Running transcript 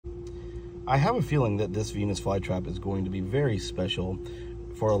I have a feeling that this Venus flytrap is going to be very special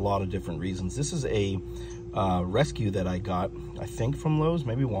for a lot of different reasons. This is a rescue that I got, I think from Lowe's,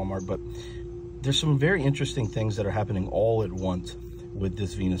 maybe Walmart, but there's some very interesting things that are happening all at once with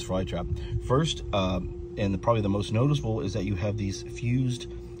this Venus flytrap. First, and probably the most noticeable, is that you have these fused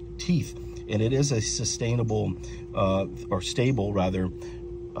teeth, and it is a sustainable or stable rather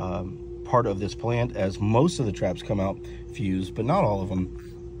part of this plant, as most of the traps come out fused, but not all of them.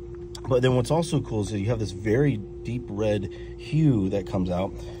 But then what's also cool is that you have this very deep red hue that comes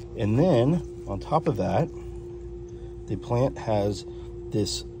out, and then on top of that, the plant has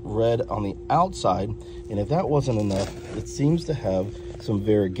this red on the outside, and if that wasn't enough, it seems to have some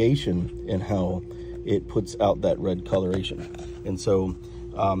variegation in how it puts out that red coloration. And so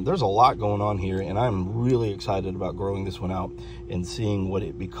there's a lot going on here, and I'm really excited about growing this one out and seeing what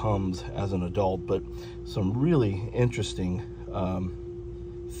it becomes as an adult. But some really interesting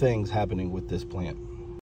things happening with this plant.